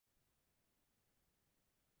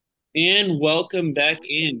And welcome back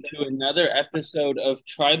in to another episode of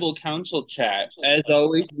Tribal Council Chat. As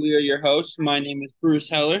always, we are your hosts. My name is Bruce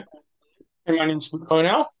Heller, Hey, my name's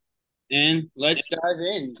Cornell. and let's dive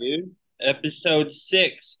in, dude. Episode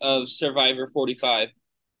 6 of Survivor 45.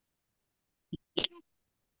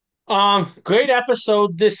 Great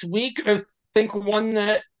episode this week. I think one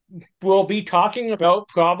that we'll be talking about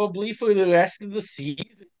probably for the rest of the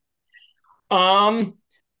season. Um,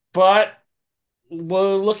 but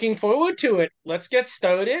we're looking forward to it. Let's get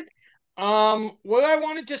started. Where I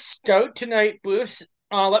wanted to start tonight, Bruce,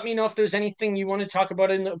 let me know if there's anything you want to talk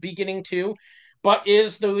about in the beginning too, but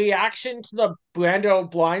is the reaction to the Brando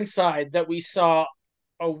blindside that we saw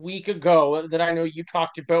a week ago that I know you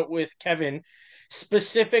talked about with Kevin,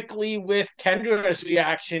 specifically with Kendra's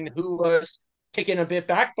reaction, who was taken a bit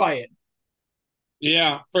back by it.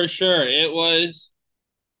 Yeah, for sure. It was,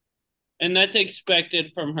 and that's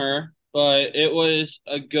expected from her, but it was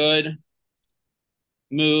a good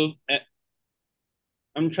move.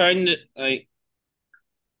 I'm trying to,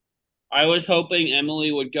 I was hoping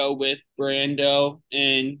Emily would go with Brando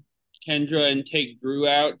and Kendra and take Drew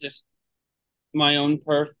out, just my own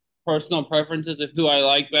personal preferences of who I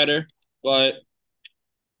like better. But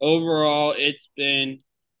overall, it's been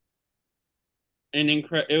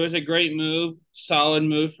it was a great move, solid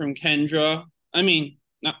move from Kendra. I mean,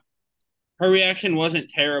 not her reaction wasn't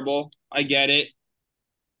terrible. I get it.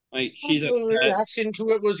 Like she's Her upset. reaction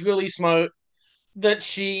to it was really smart. That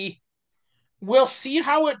she We'll see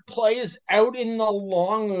how it plays out in the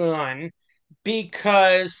long run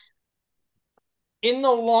because in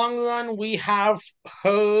the long run we have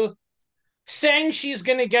her saying she's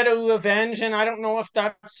going to get a revenge, and I don't know if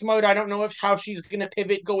that's smart. I don't know if how she's going to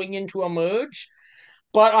pivot going into a merge,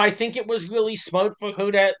 but I think it was really smart for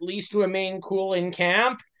her to at least remain cool in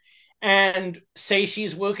camp and say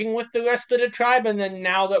she's working with the rest of the tribe. And then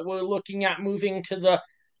now that we're looking at moving to the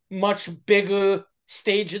much bigger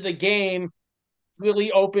stage of the game,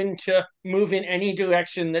 really open to move in any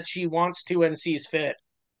direction that she wants to and sees fit.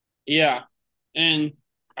 Yeah, and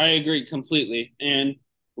I agree completely. And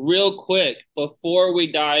real quick, before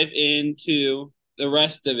we dive into the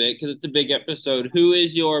rest of it, because it's a big episode, who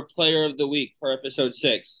is your player of the week for episode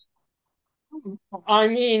 6? I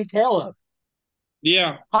mean, Caleb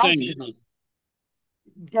Yeah, has same. to be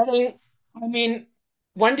getting. I mean,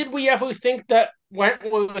 when did we ever think that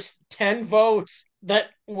Wentworth's 10 votes that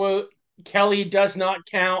were Kelley does not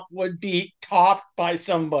count would be topped by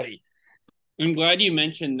somebody? I'm glad you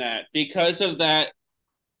mentioned that. Because of that,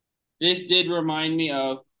 this did remind me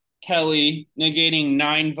of Kelley negating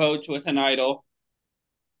 9 votes with an idol.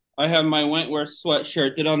 I have my Wentworth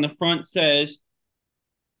sweatshirt that on the front says,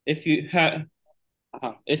 "If you have,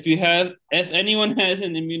 if anyone has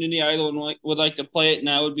an immunity idol and would like to play it,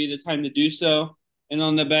 now would be the time to do so." And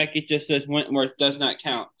on the back, it just says Wentworth does not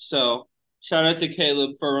count. So shout out to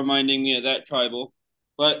Caleb for reminding me of that tribal.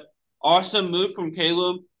 But awesome move from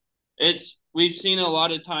Caleb. We've seen a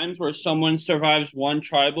lot of times where someone survives one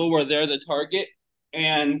tribal where they're the target,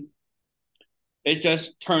 and it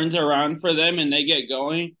just turns around for them and they get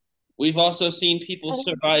going. We've also seen people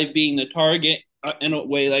survive being the target in a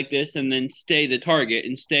way like this and then stay the target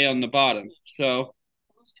and stay on the bottom. So,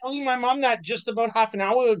 I was telling my mom that just about half an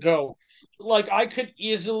hour ago. Like, I could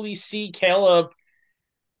easily see Caleb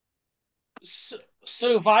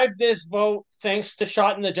survive this vote thanks to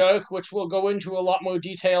Shot in the Dark, which we'll go into a lot more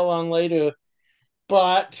detail on later.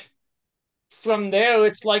 But from there,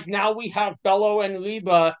 it's like now we have Bello and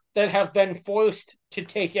Reba that have been forced to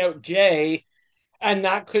take out Jay, and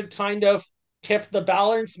that could kind of tip the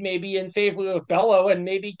balance maybe in favor of Bello, and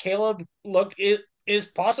maybe Caleb is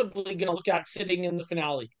possibly going to look at sitting in the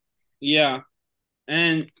finale. yeah.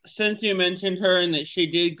 And since you mentioned her and that she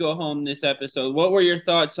did go home this episode, what were your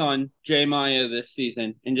thoughts on J Maya this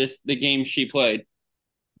season and just the game she played?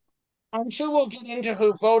 I'm sure we'll get into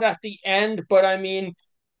her vote at the end, but I mean,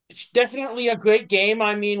 it's definitely a great game.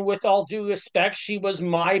 I mean, with all due respect, she was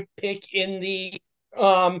my pick in the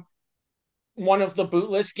um one of the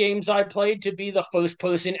bootless games I played to be the first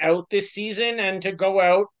person out this season and to go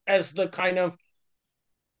out as the kind of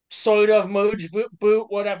sort of merge boot,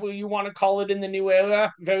 whatever you want to call it in the new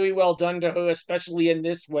era. Very well done to her, especially in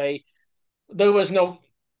this way. There was no,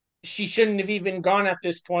 she shouldn't have even gone at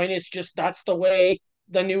this point. It's just that's the way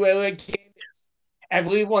the new era game is.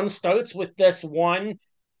 Everyone starts with this one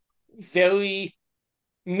very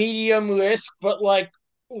medium risk, but like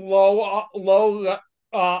uh,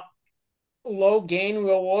 low gain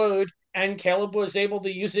reward, and Caleb was able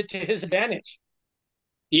to use it to his advantage.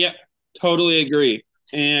 Yeah, totally agree.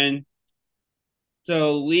 And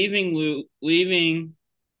so leaving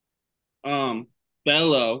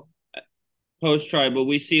Bello. post tribal,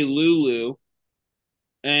 we see Lulu,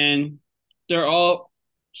 and they're all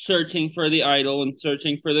searching for the idol and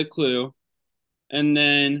searching for the clue, and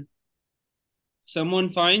then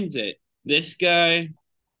someone finds it. This guy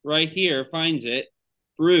right here finds it,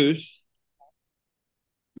 Bruce,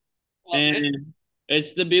 Love it. and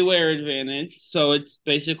it's the beware advantage. So it's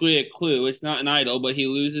basically a clue. It's not an idol, but he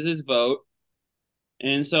loses his vote.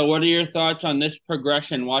 And so, what are your thoughts on this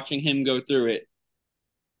progression? Watching him go through it.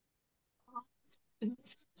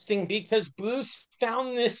 Interesting because Bruce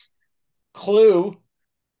found this clue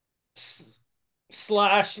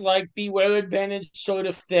slash like beware advantage sort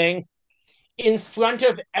of thing in front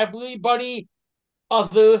of everybody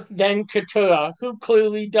other than Katura, who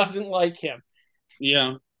clearly doesn't like him.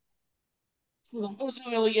 Yeah, So that was a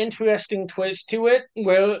really interesting twist to it,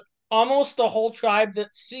 where almost the whole tribe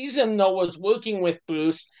that sees him though was working with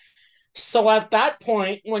Bruce. So at that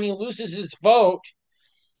point, when he loses his vote,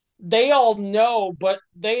 they all know, but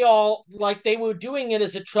they all like they were doing it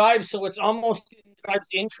as a tribe, so it's almost in the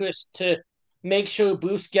tribe's interest to make sure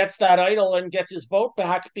Bruce gets that idol and gets his vote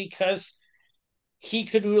back because he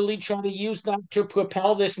could really try to use that to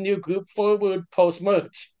propel this new group forward post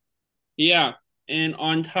merge. yeah. And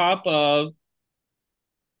on top of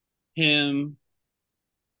him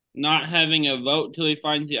not having a vote till he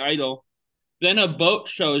finds the idol, then a boat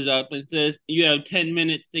shows up and says, "You have 10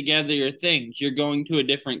 minutes to gather your things. You're going to a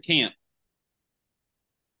different camp."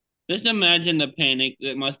 Just imagine the panic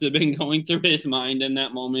that must have been going through his mind in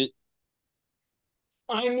that moment.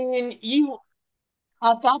 I mean, you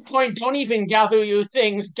at that point don't even gather your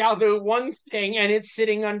things, gather one thing and it's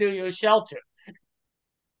sitting under your shelter.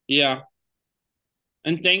 Yeah.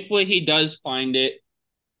 And thankfully he does find it.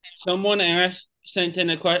 Someone sent in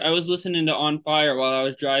a question. I was listening to On Fire while I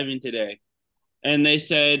was driving today. And they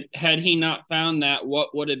said, had he not found that,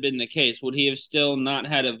 what would have been the case? Would he have still not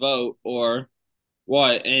had a vote or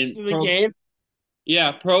what? And To the game.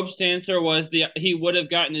 yeah, Probe's answer was he would have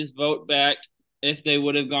gotten his vote back if they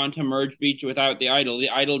would have gone to Merge Beach without the idol. The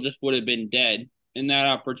idol just would have been dead, and that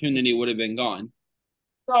opportunity would have been gone.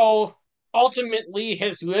 So ultimately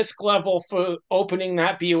his risk level for opening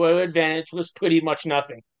that BOO advantage was pretty much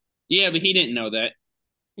nothing. Yeah, but he didn't know that.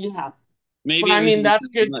 Yeah. But Maybe I it was. mean that's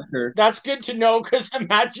I'm good. not sure. That's good to know because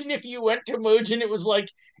imagine if you went to merge and it was like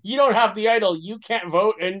you don't have the idol, you can't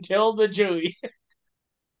vote until the jury.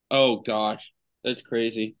 Oh gosh, that's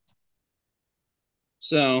crazy.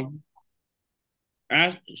 So,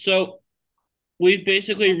 so we've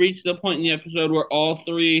basically reached the point in the episode where all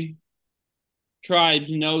three tribes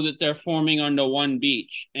know that they're forming onto one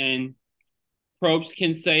beach, and Probst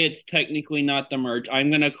can say it's technically not the merge. I'm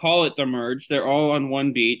going to call it the merge. They're all on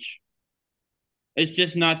one beach. It's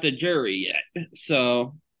just not the jury yet.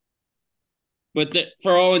 So, but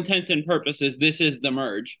for all intents and purposes, this is the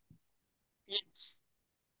merge. Yes.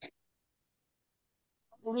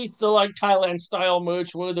 At least the like Thailand style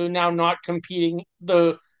merge where they're now not competing,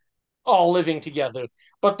 they're all living together.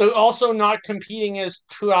 But they're also not competing as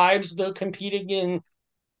tribes, they're competing in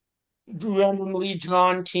randomly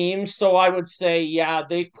drawn teams. So I would say, yeah,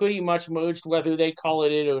 they've pretty much merged whether they call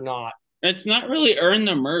it or not. It's not really earn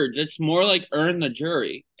the merge. It's more like earn the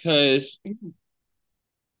jury. Because,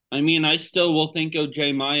 I mean, I still will think of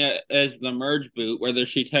J Maya as the merge boot, whether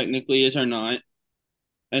she technically is or not.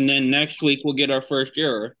 And then next week we'll get our first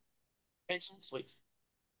juror. Essentially.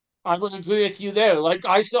 I would agree with you there. Like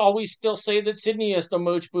I always still say that Sydney is the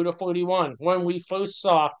merge boot of 41 when we first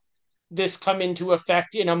saw this come into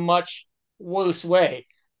effect in a much worse way.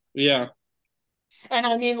 Yeah. And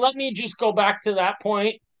I mean, let me just go back to that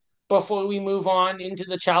point before we move on into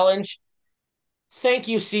the challenge. Thank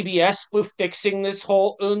you, CBS, for fixing this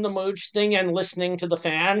whole earn the merge thing and listening to the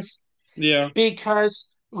fans. Yeah.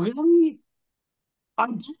 Because really, I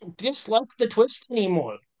don't dislike the twist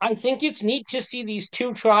anymore. I think it's neat to see these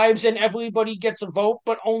two tribes and everybody gets a vote,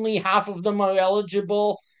 but only half of them are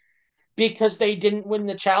eligible because they didn't win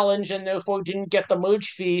the challenge and therefore didn't get the merge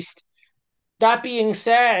feast. That being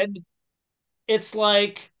said, it's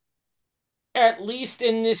like, at least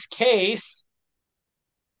in this case,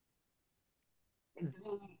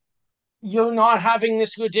 you're not having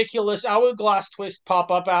this ridiculous hourglass twist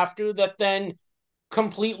pop up after that then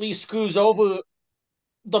completely screws over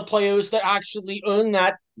the players that actually earn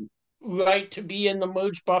that right to be in the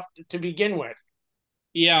merge buff to begin with.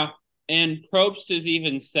 Yeah. And Probst has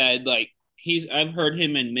even said, like, I've heard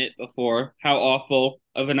him admit before how awful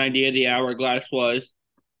of an idea the hourglass was.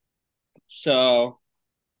 So,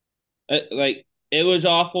 it was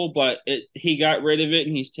awful, but he got rid of it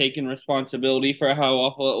and he's taken responsibility for how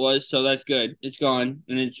awful it was. So that's good. It's gone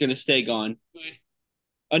and it's going to stay gone.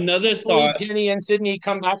 Another Hopefully, thought, Denny and Sydney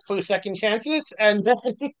come back for second chances, and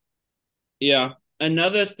yeah,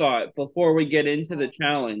 another thought before we get into the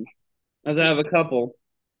challenge, as I have a couple.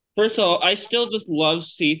 First of all, I still just love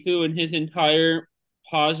Sifu and his entire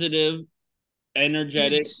positive,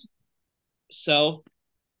 energetic yes. self.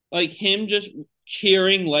 Like him just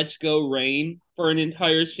cheering "Let's Go Rain" for an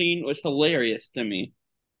entire scene was hilarious to me.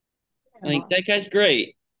 Like that guy's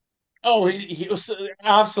great. Oh, he was an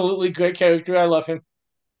absolutely great character. I love him.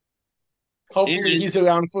 Hopefully, And he's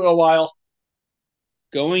around for a while.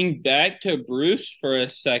 going back to Bruce for a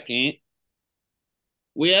second,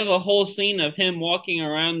 we have a whole scene of him walking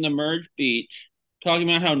around the merge beach talking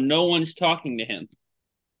about how no one's talking to him.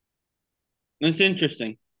 That's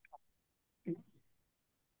interesting.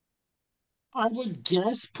 I would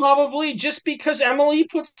guess probably just because Emily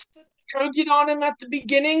puts the target on him at the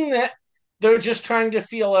beginning that they're just trying to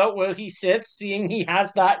feel out where he sits, seeing he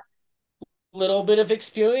has that little bit of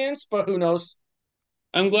experience, but who knows?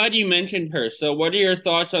 I'm glad you mentioned her. So, what are your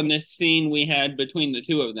thoughts on this scene we had between the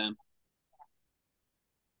two of them?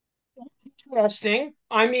 Interesting.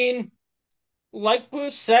 I mean, like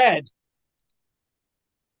Bruce said,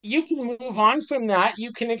 you can move on from that.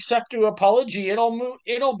 You can accept your apology.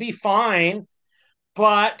 It'll be fine.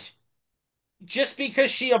 But just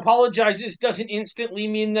because she apologizes doesn't instantly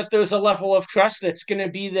mean that there's a level of trust that's going to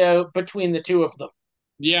be there between the two of them.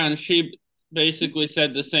 Yeah, and she basically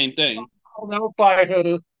said the same thing. Called out by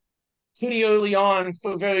her pretty early on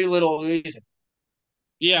for very little reason.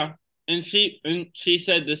 Yeah, and she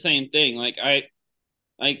said the same thing. Like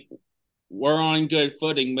we're on good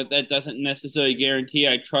footing, but that doesn't necessarily guarantee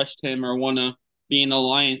I trust him or want to be in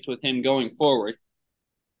alliance with him going forward.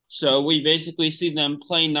 So we basically see them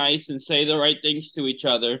play nice and say the right things to each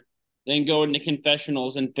other, then go into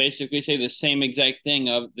confessionals and basically say the same exact thing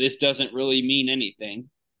of this doesn't really mean anything.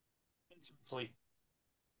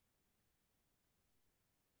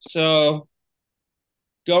 So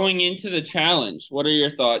going into the challenge, what are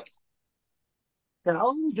your thoughts?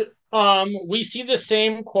 Challenge. We see the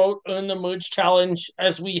same quote in the merge challenge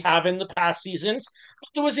as we have in the past seasons, but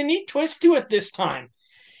there was a neat twist to it this time.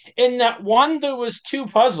 In that one, there was two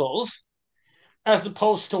puzzles as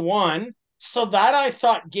opposed to one, so that I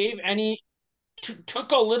thought gave any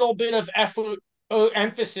took a little bit of effort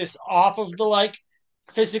emphasis off of the like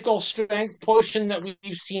physical strength portion that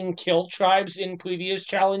we've seen kill tribes in previous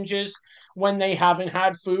challenges when they haven't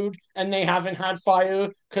had food and they haven't had fire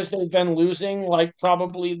because they've been losing, like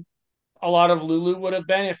probably a lot of Lulu would have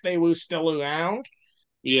been if they were still around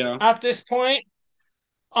Yeah. at this point.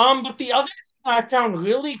 But the other thing I found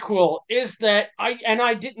really cool is that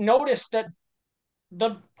I didn't notice that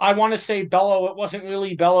the I want to say bellow. It wasn't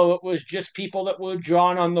really bellow. It was just people that were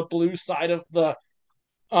drawn on the blue side of the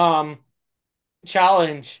um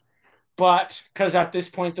challenge. But because at this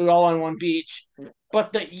point they're all on one beach,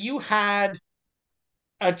 but that you had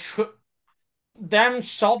a them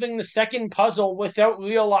solving the second puzzle without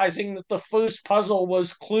realizing that the first puzzle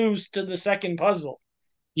was clues to the second puzzle.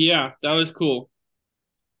 Yeah, that was cool.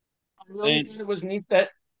 I really And thought it was neat that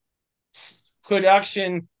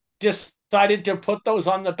production decided to put those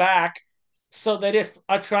on the back so that if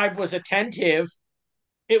a tribe was attentive,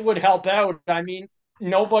 it would help out. I mean,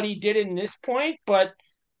 nobody did in this point, but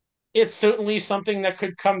it's certainly something that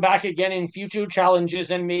could come back again in future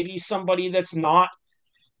challenges and maybe somebody that's not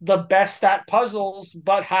the best at puzzles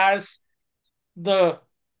but has the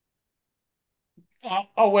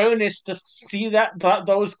awareness to see that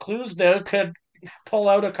those clues there could pull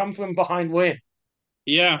out a come from behind win.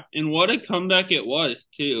 yeah, and what a comeback it was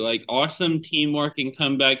too. Like awesome teamwork and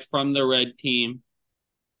comeback from the red team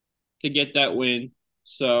to get that win.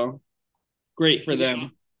 So great for Yeah.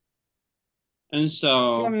 them. And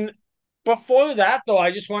so From before that, though,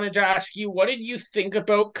 I just wanted to ask you, what did you think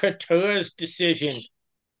about Katura's decision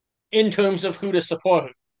in terms of who to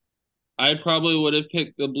support? I probably would have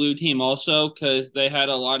picked the blue team also because they had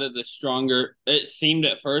a lot of the stronger. It seemed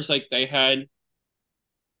at first like they had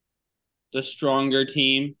the stronger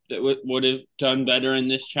team that would have done better in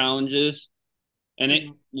this challenges, and it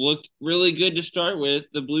looked really good to start with.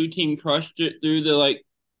 The blue team crushed it through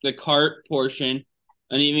the cart portion,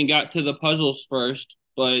 and even got to the puzzles first,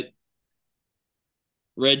 but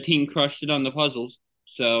red team crushed it on the puzzles.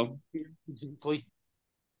 So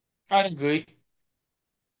I agree.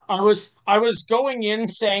 I was going in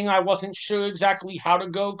saying I wasn't sure exactly how to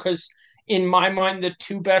go because in my mind the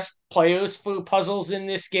two best players for puzzles in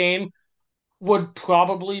this game would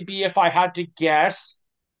probably be, if I had to guess,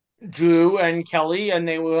 Drew and Kelley, and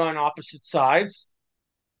they were on opposite sides.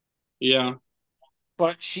 yeah,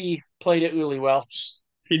 But she played it really well.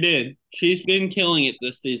 she did. She's been killing it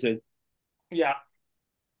this season. Yeah.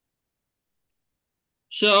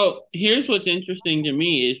 So here's what's interesting to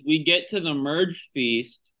me is we get to the merge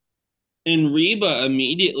feast and Reba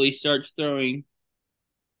immediately starts throwing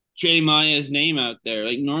Jay Maya's name out there.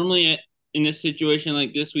 Like normally in a situation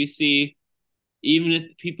like this, we see even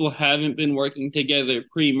if people haven't been working together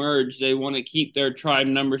pre-merge, they want to keep their tribe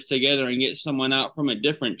numbers together and get someone out from a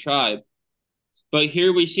different tribe. But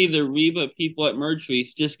here we see the Reba people at Merge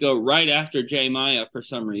Feast just go right after Jay Maya for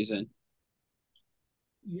some reason.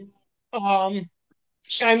 Um,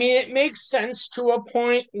 I mean, it makes sense to a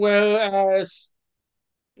point, whereas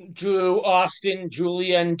Drew, Austin,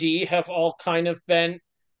 Julia, and Dee have all kind of been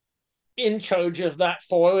in charge of that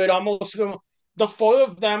four. The four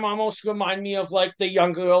of them almost remind me of like the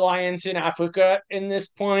Younger Alliance in Africa in this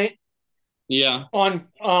point. Yeah, On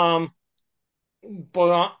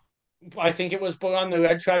but I think it was but on the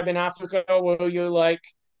Red Tribe in Africa, where you're like,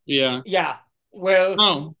 yeah. yeah, where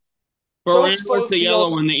Oh, Baran those was four the yellow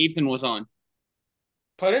feels. one that Ethan was on.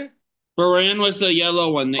 Pardon? Baran was the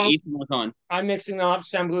yellow one that Um, Ethan was on. I'm mixing up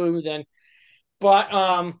Samburu then, but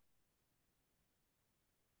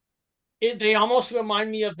they almost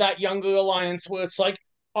remind me of that Younger Alliance where it's like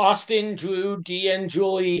Austin, Drew, Dee, and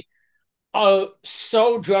Julie are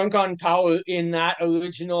so drunk on power in that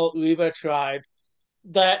original Reba tribe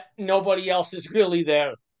that nobody else is really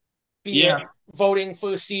there. Be it Yeah, voting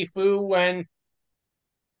for Sifu when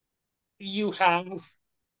you have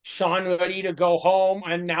Sean ready to go home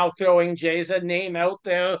and now throwing Jay's name out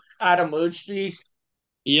there at a merge feast.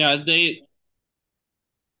 yeah.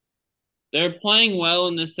 They're playing well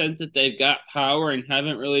in the sense that they've got power and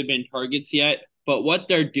haven't really been targets yet. But what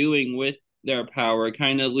they're doing with their power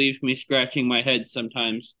kind of leaves me scratching my head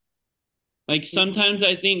sometimes. Like sometimes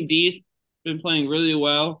I think D's been playing really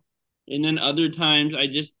well, and then other times I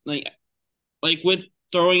just like with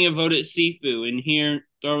throwing a vote at Sifu and here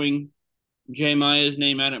throwing J Maya's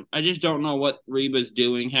name at him. I just don't know what Reba's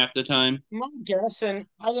doing half the time. My guess, and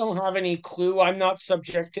I don't have any clue, I'm not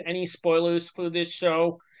subject to any spoilers for this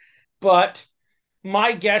show, but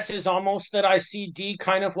my guess is almost that I see Dee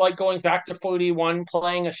kind of like going back to 41,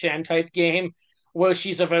 playing a Shan type game where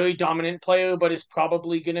she's a very dominant player, but is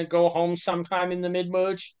probably going to go home sometime in the mid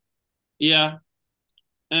merge. Yeah,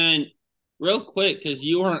 and real quick, because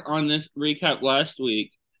you weren't on this recap last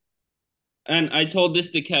week, and I told this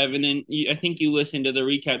to Kevin, and I think you listened to the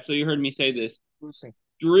recap, so you heard me say this. Listen.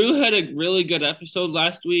 Drew had a really good episode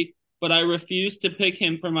last week, but I refused to pick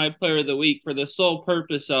him for my player of the week for the sole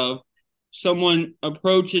purpose of someone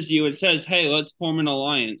approaches you and says, "Hey, let's form an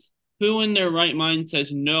alliance." Who in their right mind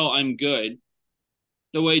says, "No, I'm good,"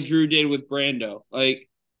 the way Drew did with Brando? Like,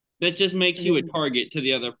 that just makes you a target to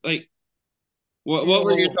the other. Like, what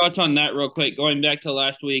were your No. thoughts on that, real quick? Going back to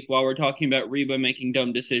last week while we're talking about Reba making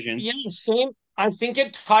dumb Yeah, decisions. same. I think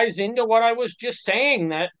it ties into what I was just saying,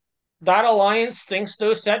 that that alliance thinks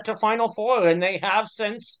they're set to Final Four, and they have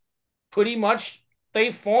since pretty much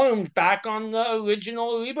they formed back on the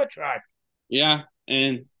original Reba tribe. Yeah,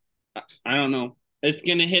 and I don't know. It's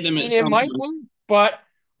gonna hit I him at mean, it some might point. work, but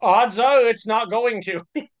odds are it's not going to.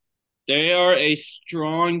 They are a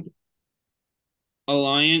strong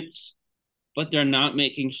alliance, but they're not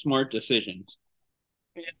making smart decisions.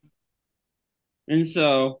 And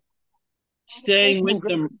so staying Making with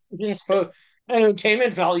great them, decisions for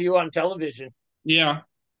entertainment value on television. yeah,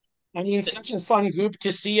 I mean, st- such a fun group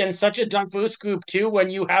to see, and such a diverse group too. When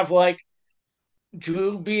you have like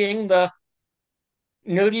Drew being the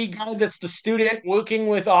nerdy guy that's the student working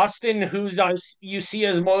with Austin, who's you see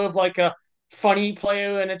as more of like a funny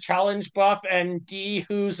player and a challenge buff, and Dee,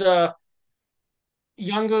 who's a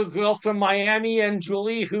younger girl from Miami, and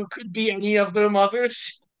Julie, who could be any of their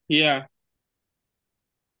mothers. yeah.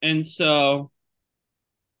 And so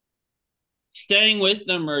staying with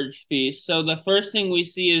the merge feast. So the first thing we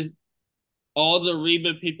see is all the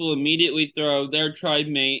Reba people immediately throw their tribe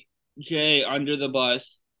mate, Jay, under the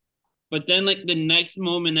bus. But then, like, the next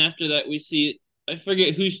moment after that, we see, I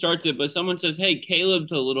forget who starts it, but someone says, "Hey,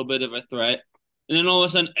 Caleb's a little bit of a threat." And then all of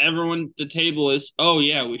a sudden, everyone at the table is, "Oh,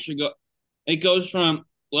 yeah, we should go." It goes from,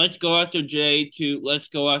 "Let's go after Jay" to, "Let's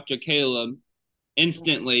go after Caleb"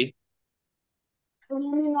 instantly. I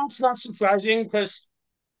mean, that's not surprising because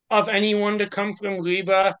of anyone to come from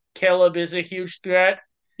Reba, Caleb is a huge threat.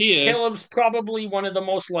 He is. Caleb's probably one of the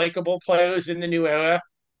most likable players in the new era.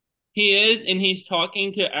 He is, and he's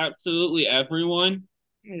talking to absolutely everyone.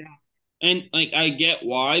 Yeah, And, like, I get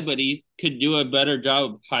why, but he could do a better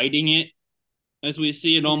job of hiding it as we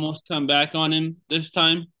see it almost come back on him this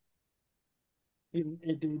time.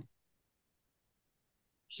 it did.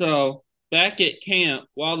 So back at camp,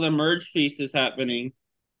 while the merge feast is happening,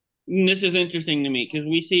 and this is interesting to me because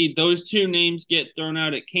we see those two names get thrown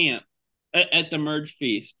out at camp. at the merge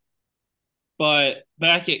feast. But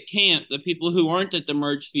back at camp, the people who aren't at the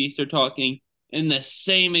merge feast are talking, and the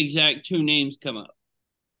same exact two names come up.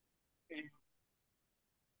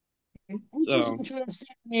 Which is So interesting.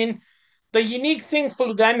 I mean, the unique thing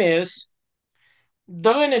for them is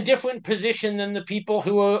they're in a different position than the people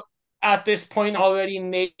who are at this point already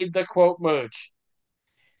made the quote merge.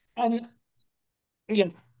 And yeah,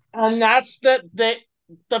 and that's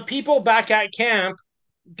the people back at camp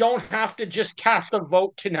don't have to just cast a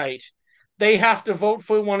vote tonight. They have to vote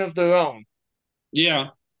for one of their own. yeah,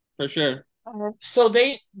 for sure. So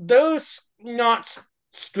they're not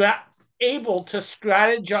stra- able to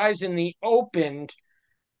strategize in the open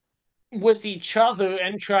with each other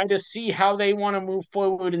and try to see how they want to move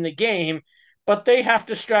forward in the game, but they have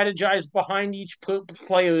to strategize behind each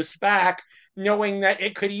player's back, knowing that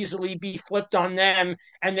it could easily be flipped on them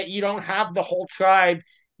and that you don't have the whole tribe.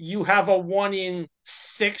 You have a 1 in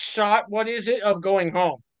 6 shot. What is it of going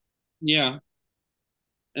home? Yeah.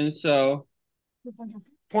 And so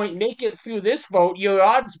Point, make it through this vote, your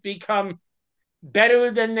odds become better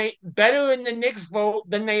in the next vote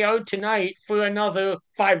than they are tonight for another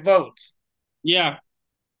 5 votes. yeah.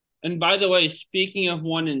 And by the way, speaking of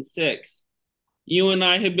 1 in 6, you and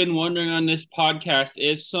I have been wondering on this podcast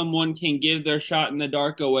if someone can give their shot in the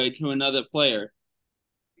dark away to another player.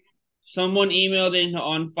 Someone emailed into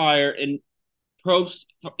On Fire and Probst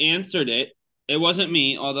answered it. It wasn't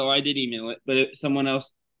me, although I did email it, but someone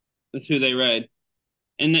else is who they read.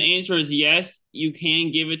 And the answer is yes, you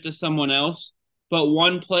can give it to someone else, but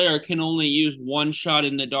one player can only use one shot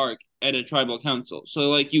in the dark at a tribal council. So,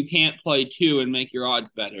 like, you can't play two and make your odds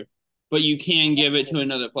better, but you can give it to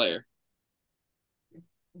another player.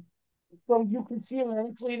 So you can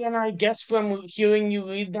theoretically then, I guess, from hearing you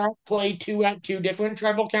read that, play two at two different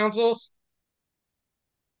tribal councils.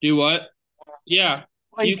 Do what? Yeah,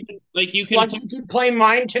 Like, you can like you could play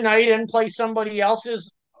mine tonight and play somebody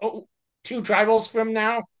else's, oh, two tribals from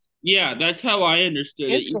now. yeah, that's how I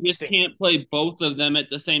understood it. You just Interesting. can't play both of them at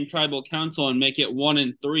the same tribal council and make it 1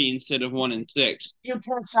 in 3 instead of 1 in 6. You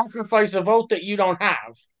can't sacrifice a vote that you don't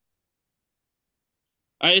have,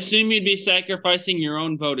 I assume you'd be sacrificing your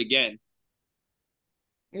own vote again.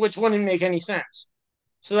 which wouldn't make any sense.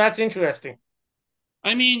 So that's interesting.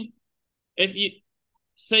 I mean, if you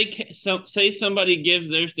say somebody gives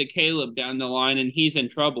theirs to Caleb down the line and he's in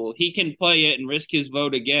trouble, he can play it and risk his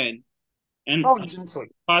vote again and Oh, exactly.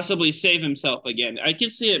 possibly save himself again. I can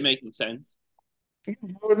see it making sense. That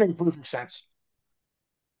would make perfect sense.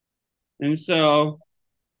 And so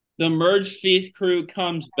the Merge Feast crew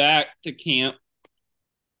comes back to camp,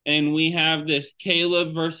 and we have this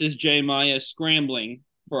Caleb versus J Maya scrambling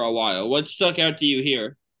for a while. What stuck out to you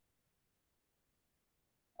here?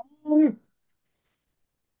 Um,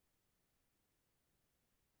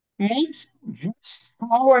 most just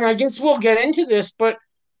how, and I guess we'll get into this, but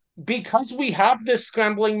because we have this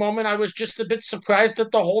scrambling moment, I was just a bit surprised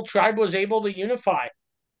that the whole tribe was able to unify.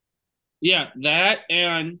 Yeah, that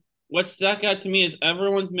and what stuck out to me is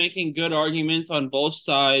everyone's making good arguments on both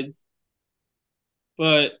sides,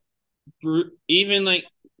 but even like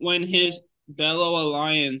when his Bello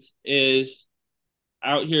Alliance is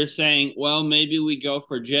out here saying, well, maybe we go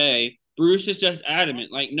for Jay, Bruce is just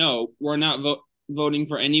adamant, like, no, we're not voting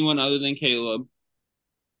for anyone other than Caleb.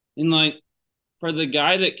 And like, for the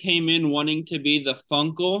guy that came in wanting to be the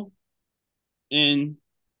Funkle and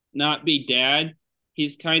not be dad,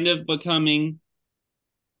 he's kind of becoming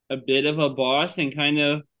a bit of a boss and kind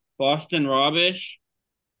of Boston Robbish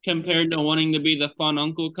compared to wanting to be the fun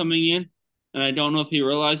uncle coming in. And I don't know if he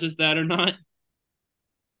realizes that or not.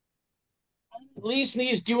 At least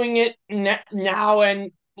he's doing it now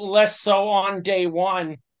and less so on day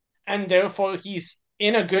one, and therefore he's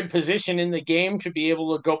in a good position in the game to be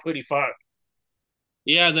able to go pretty far.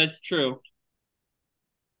 Yeah, that's true.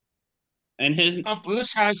 And his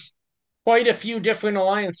Bruce has quite a few different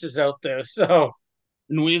alliances out there, so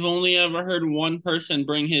and we've only ever heard one person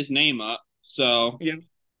bring his name up. So yeah,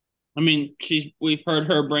 I mean, we've heard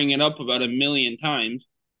her bring it up about 1 million times.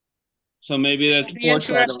 So maybe that's it'll be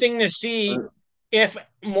foreshadowing. interesting to see if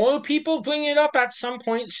more people bring it up at some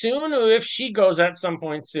point soon, or if she goes at some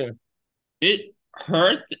point soon.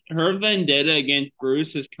 Her vendetta against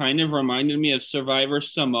Bruce has kind of reminded me of Survivor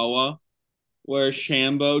Samoa, where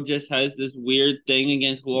Shambo just has this weird thing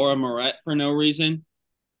against Laura Moret for no reason.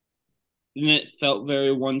 And it felt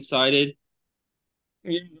very one-sided.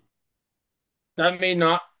 Yeah, that made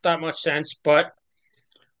not that much sense, but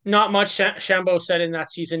not much Shambo said in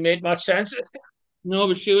that season made much sense. No,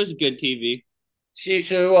 but she was good TV. She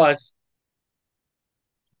sure was.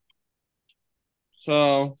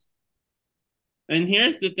 So And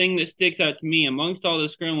here's the thing that sticks out to me amongst all the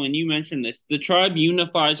scrambling. You mentioned this. The tribe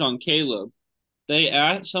unifies on Caleb.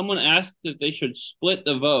 Someone asked if they should split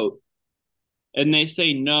the vote, and they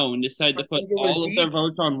say no and decide I to put think it was all of their D.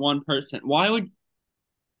 votes on one person. Why would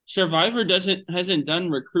Survivor doesn't hasn't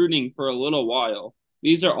done recruiting for a little while?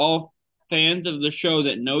 These are all fans of the show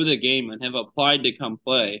that know the game and have applied to come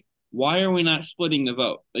play. Why are we not splitting the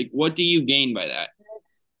vote? Like, what do you gain by that?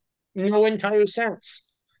 Makes no entire sense.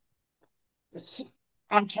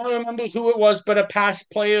 I'm trying to remember who it was, but a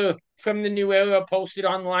past player from the new era posted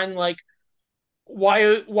online like,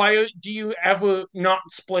 why do you ever not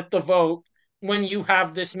split the vote when you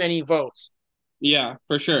have this many votes? Yeah,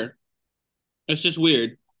 for sure. It's just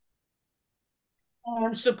weird.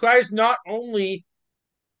 I'm surprised not only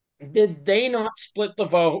did they not split the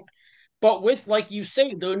vote, but with, like you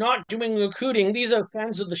say, they're not doing recruiting. These are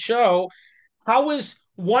fans of the show. How is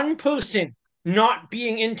one person not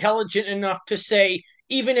being intelligent enough to say,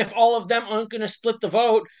 even if all of them aren't going to split the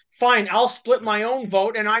vote, fine, I'll split my own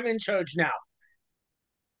vote and I'm in charge now?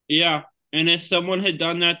 Yeah. And if someone had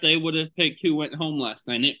done that, they would have picked who went home last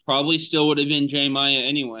night. It probably still would have been J Maya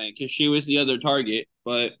anyway, because she was the other target.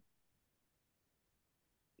 But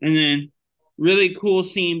and then really cool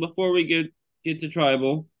scene before we get to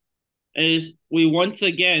tribal is we once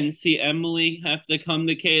again see Emily have to come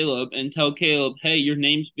to Caleb and tell Caleb, hey, your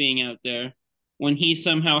name's being out there when he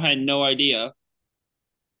somehow had no idea.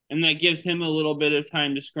 And that gives him a little bit of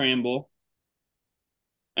time to scramble.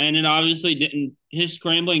 And it obviously didn't, his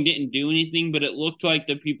scrambling didn't do anything, but it looked like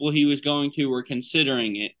the people he was going to were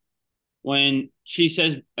considering it. When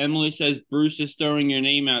Emily says, Bruce is throwing your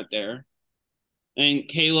name out there. And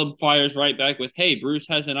Caleb fires right back with, hey, Bruce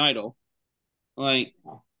has an idol. Like,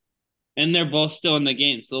 and they're both still in the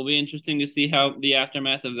game. So it'll be interesting to see how the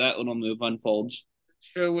aftermath of that little move unfolds.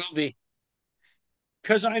 Sure will be.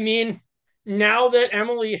 Because, I mean, now that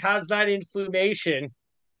Emily has that information,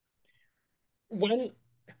 when,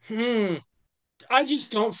 hmm, I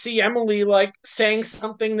just don't see Emily like saying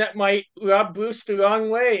something that might rub Bruce the wrong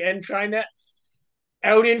way and trying to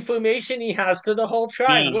out information he has to the whole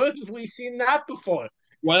tribe. Yeah. Where have we seen that before?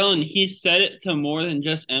 Well, and he said it to more than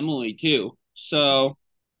just Emily, too. So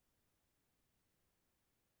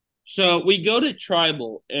we go to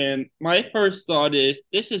tribal, and my first thought is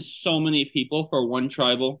this is so many people for one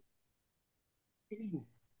tribal.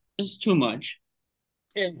 It's too much.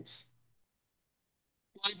 It's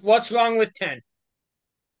like, what's wrong with 10?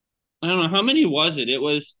 I don't know. How many was it? It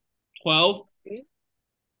was 12,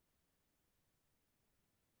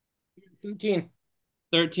 13.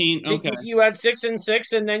 13. Okay. Because you had 6 and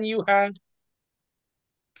 6, and then you had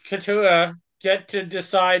Katura get to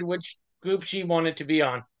decide which group she wanted to be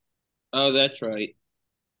on. Oh, that's right.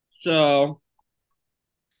 So,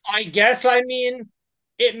 I guess, I mean,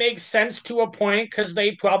 it makes sense to a point because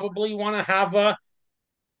they probably want to have a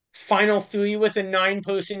final three with a 9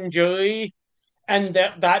 person jury, and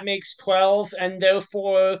that makes 12. And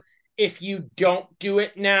therefore, if you don't do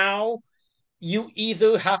it now, you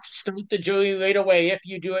either have to start the jury right away if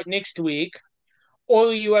you do it next week,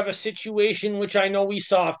 or you have a situation which I know we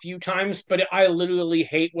saw a few times, but I literally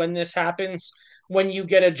hate when this happens when you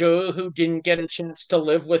get a juror who didn't get a chance to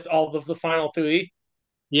live with all of the final three.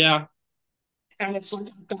 yeah. And it's like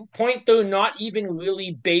at that point, they're not even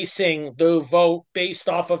really basing their vote based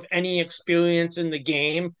off of any experience in the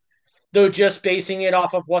game. They're just basing it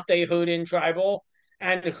off of what they heard in tribal.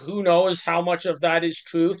 And who knows how much of that is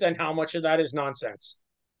truth and how much of that is nonsense.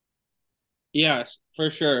 Yes, for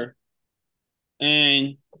sure.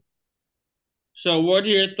 And so, what are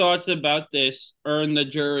your thoughts about this earn the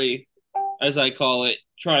jury, as I call it,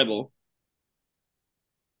 tribal?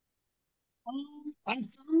 I found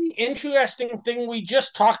the interesting thing we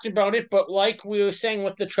just talked about it, but like we were saying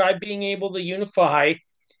with the tribe being able to unify,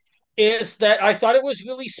 is that I thought it was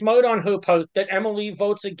really smart on her part that Emily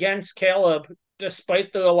votes against Caleb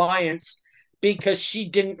despite the alliance because she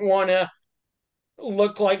didn't want to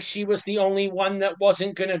look like she was the only one that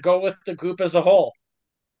wasn't going to go with the group as a whole.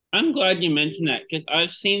 I'm glad you mentioned that because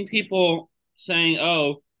I've seen people saying,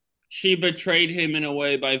 oh, she betrayed him in a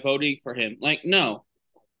way by voting for him. Like, no.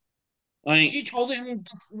 Like, She told him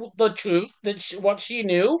the truth that what she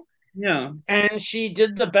knew, yeah. and she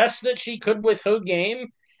did the best that she could with her game.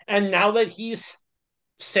 And now that he's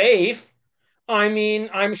safe, I mean,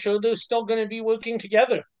 I'm sure they're still going to be working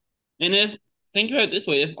together. And if think about it this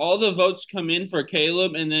way, if all the votes come in for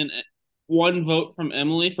Caleb and then one vote from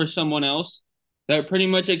Emily for someone else, that pretty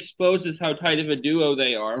much exposes how tight of a duo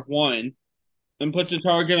they are. One, and puts a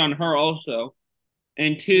target on her also.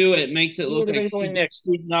 And two, it makes it Who look would have like been going she's, next?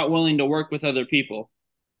 she's not willing to work with other people.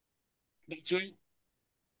 That's right.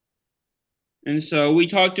 And so we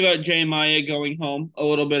talked about Jay Maya going home a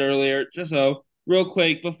little bit earlier. Just so real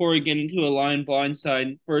quick before we get into a line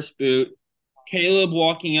blindside first boot, Caleb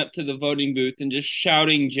walking up to the voting booth and just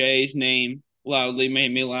shouting Jay's name loudly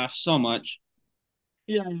made me laugh so much.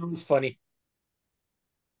 Yeah, it was funny.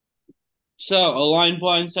 So a line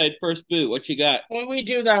blindside first boot, what you got? When we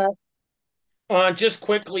do that, just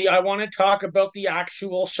quickly, I want to talk about the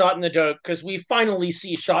actual shot in the dark because we finally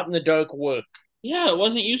see shot in the dark work. Yeah, it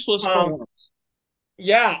wasn't useless for Um, once.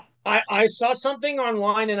 yeah, I saw something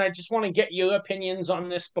online and I just want to get your opinions on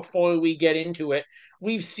this before we get into it.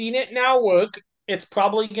 We've seen it now work. It's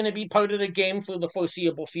probably going to be part of the game for the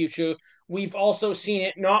foreseeable future. We've also seen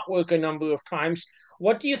it not work a number of times.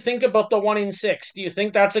 What do you think about the 1 in 6? Do you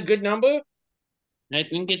think that's a good number? I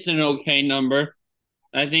think it's an okay number.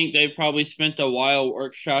 I think they probably spent a while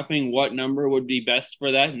workshopping what number would be best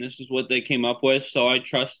for that, and this is what they came up with, so I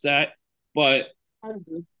trust that. But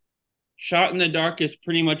shot in the dark has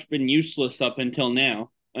pretty much been useless up until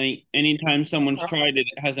now. Like anytime someone's tried it,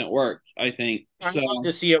 it hasn't worked, I think. I'm So glad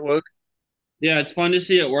to see it work. yeah, it's fun to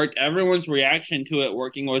see it work. Everyone's reaction to it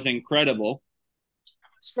working was incredible.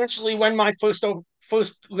 Especially when my first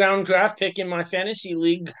round draft pick in my fantasy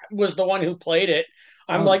league was the one who played it.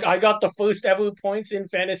 I'm Oh, like, I got the first ever points in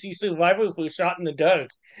fantasy survivor for shot in the dark.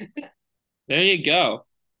 there you go.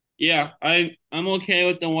 Yeah, I'm okay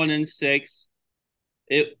with the 1 in 6.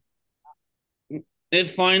 It it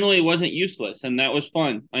finally wasn't useless, and that was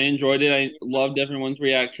fun. I enjoyed it. I loved everyone's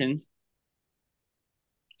reactions.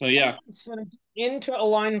 So yeah. So into a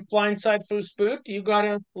line blindside first boot, do you got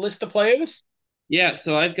a list of players? Yeah,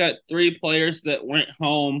 so I've got 3 players that went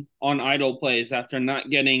home on idle plays after not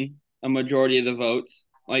getting a majority of the votes,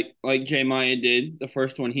 like Jay Maya did, the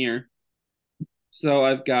first one here. So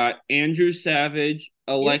I've got Andrew Savage,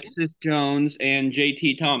 Yep. Alexis Jones, and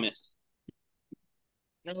JT Thomas.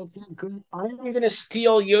 Okay, good. I'm going to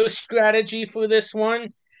steal your strategy for this one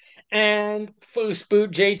and first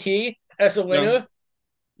boot JT as a Yeah. winner.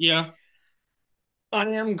 Yeah. I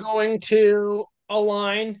am going to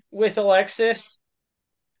align with Alexis.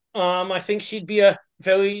 I think she'd be a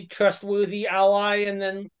very trustworthy ally, and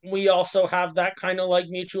then we also have that kind of like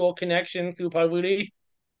mutual connection through Parvati.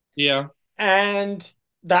 Yeah. And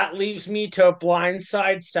that leaves me to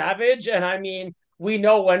blindside Savage. And I mean, we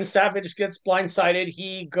know when Savage gets blindsided,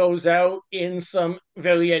 he goes out in some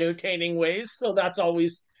very entertaining ways. So that's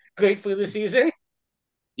always great for the season.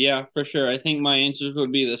 Yeah, for sure. I think my answers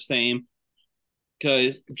would be the same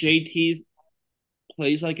because JT's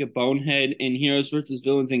plays like a bonehead in Heroes versus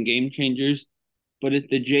Villains and Game Changers. But if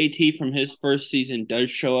the JT from his first season does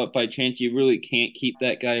show up by chance, you really can't keep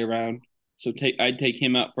that guy around. So I'd take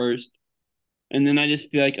him out first. And then I just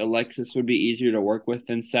feel like Alexis would be easier to work with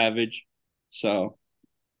than Savage. So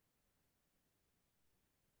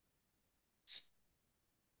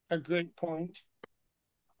A good point.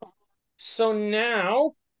 So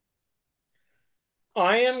now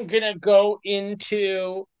I am going to go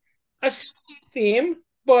into a theme,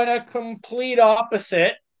 but a complete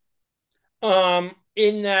opposite.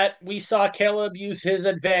 In that we saw Caleb use his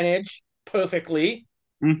advantage perfectly.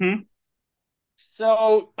 mm-hmm.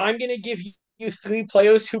 So I'm going to give you 3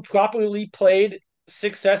 players who properly played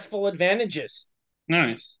successful advantages.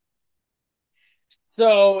 Nice.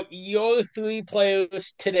 So your 3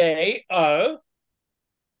 players today are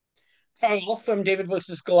Kyle from David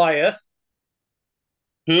versus Goliath,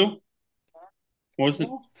 Who? Wasn't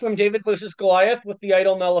from David versus Goliath with the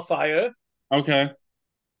Idol Nullifier, okay.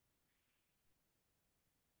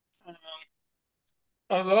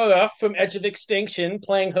 Aurora from Edge of Extinction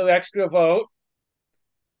playing her extra vote,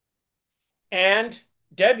 and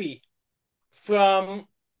Debbie from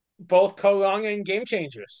both Korong and Game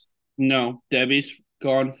Changers. No, Debbie's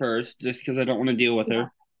gone first just because I don't want to deal with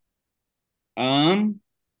her. Um,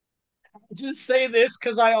 Just say this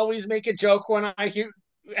because I always make a joke when I hear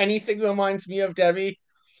anything that reminds me of Debbie.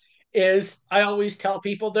 Is I always tell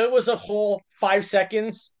people there was a whole 5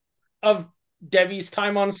 seconds of Debbie's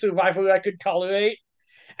time on Survivor I could tolerate,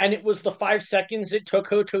 and it was the 5 seconds it took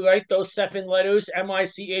her to write those 7 letters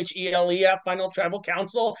Michele at Final Tribal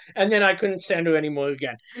Council, and then I couldn't stand her anymore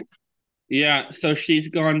again. yeah, so she's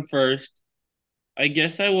gone first. I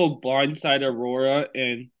guess I will blindside Aurora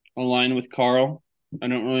and align with Carl. I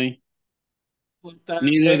don't really With that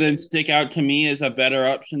neither of pick, them stick out to me as a better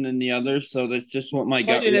option than the others, so that's just what my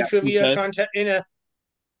played gut in a reaction trivia says. contest in a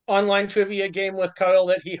online trivia game with Carl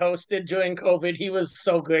that he hosted during COVID. He was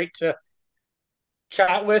so great to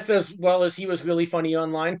chat with, as well as he was really funny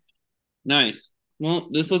online. Nice. Well,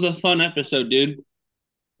 this was a fun episode, dude.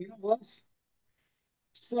 It was.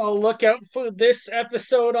 So look out for this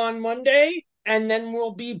episode on Monday. and then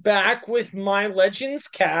we'll be back with my Legends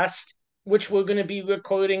cast, which we're going to be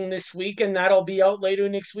recording this week, and that'll be out later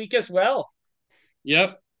next week as well.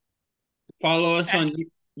 Yep. Follow us on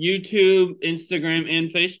YouTube, Instagram, and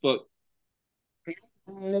Facebook.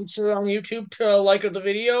 Make sure on YouTube to like the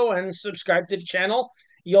video and subscribe to the channel.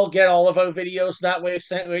 You'll get all of our videos that way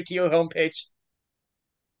sent right to your homepage.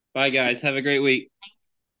 Bye, guys. Have a great week.